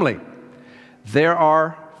family. There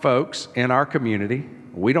are folks in our community,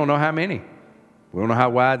 we don't know how many, We don't know how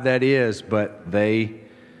wide that is, but they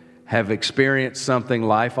have experienced something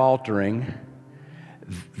life-altering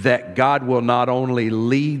that God will not only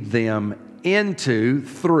lead them into,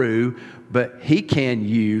 through, but He can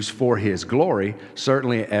use for His glory,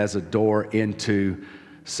 certainly as a door into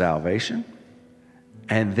salvation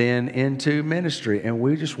and then into ministry. And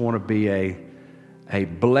we just want to be a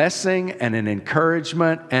blessing and an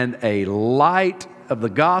encouragement and a light of the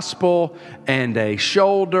gospel and a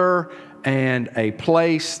shoulder and a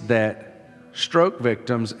place that stroke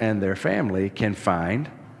victims and their family can find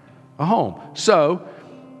a home. So,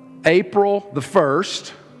 April the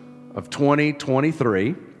 1st of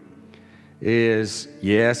 2023 is,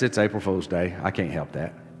 yes, it's April Fool's Day. I can't help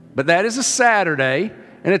that. But that is a Saturday,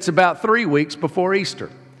 and it's about 3 weeks before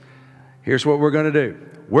Easter. Here's what we're going to do.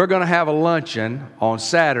 We're going to have a luncheon on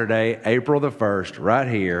Saturday, April the 1st, right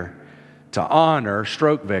here, to honor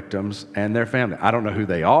stroke victims and their family. I don't know who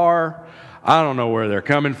they are. I don't know where they're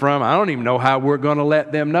coming from. I don't even know how we're going to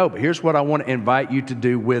let them know. But here's what I want to invite you to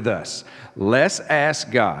do with us. Let's ask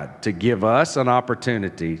God to give us an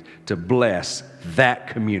opportunity to bless that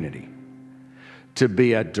community, to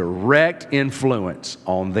be a direct influence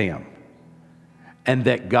on them, and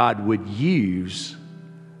that God would use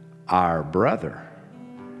our brother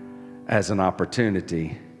as an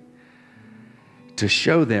opportunity to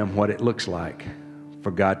show them what it looks like for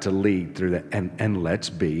God to lead through that. And let's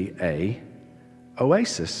be a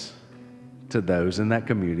oasis to those in that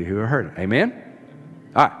community who are hurting. Amen?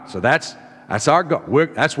 All right, so that's our goal.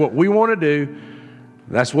 That's what we want to do.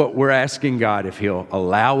 That's what we're asking God, if He'll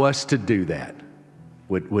allow us to do that.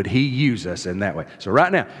 Would He use us in that way? So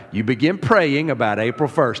right now, you begin praying about April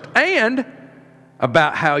 1st and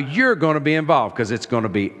about how you're going to be involved, because it's going to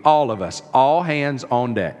be all of us, all hands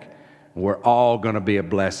on deck. We're all going to be a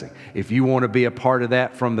blessing. If you want to be a part of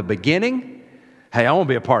that from the beginning, hey, I want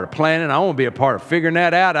to be a part of planning, I want to be a part of figuring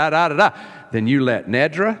that out, then you let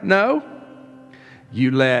Nedra know.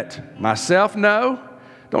 You let myself know.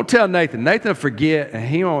 Don't tell Nathan. Nathan will forget, and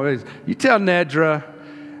he always, you tell Nedra.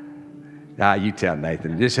 You tell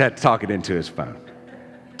Nathan. You just had to talk it into his phone.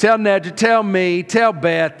 Tell Nedra, tell me, tell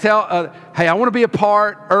Beth, hey, I want to be a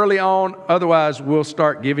part early on. Otherwise, we'll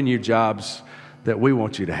start giving you jobs that we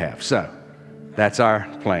want you to have. So that's our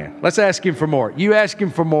plan. Let's ask Him for more. You ask Him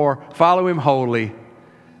for more. Follow Him wholly.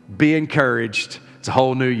 Be encouraged. It's a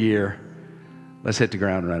whole new year. Let's hit the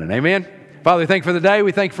ground running. Amen. Father, we thank you for the day.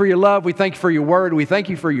 We thank you for your love. We thank you for your word. We thank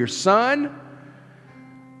you for your Son.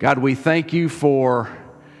 God, we thank you for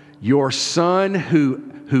your Son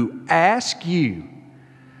who asked you,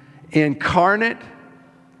 incarnate,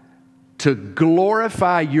 to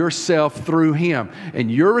glorify yourself through Him.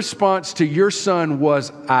 And your response to your Son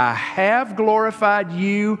was, I have glorified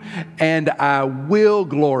you and I will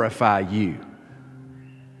glorify you.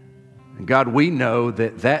 And God, we know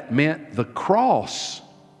that meant the cross.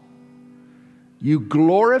 You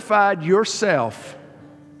glorified yourself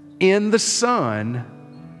in the Son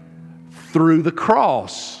through the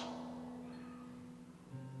cross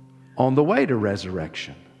on the way to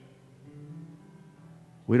resurrection.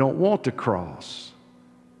 We don't want the cross.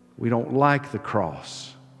 We don't like the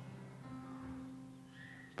cross.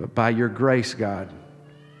 But by your grace, God,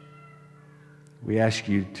 we ask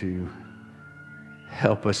you to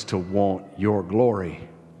help us to want your glory,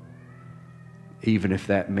 even if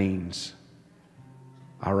that means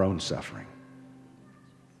our own suffering.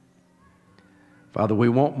 Father, we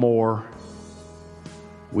want more.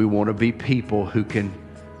 We want to be people who can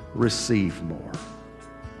receive more.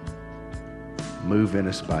 Move in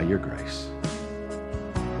us by your grace.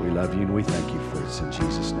 We love you and we thank you for it. In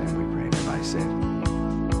Jesus' name we pray. Everybody said,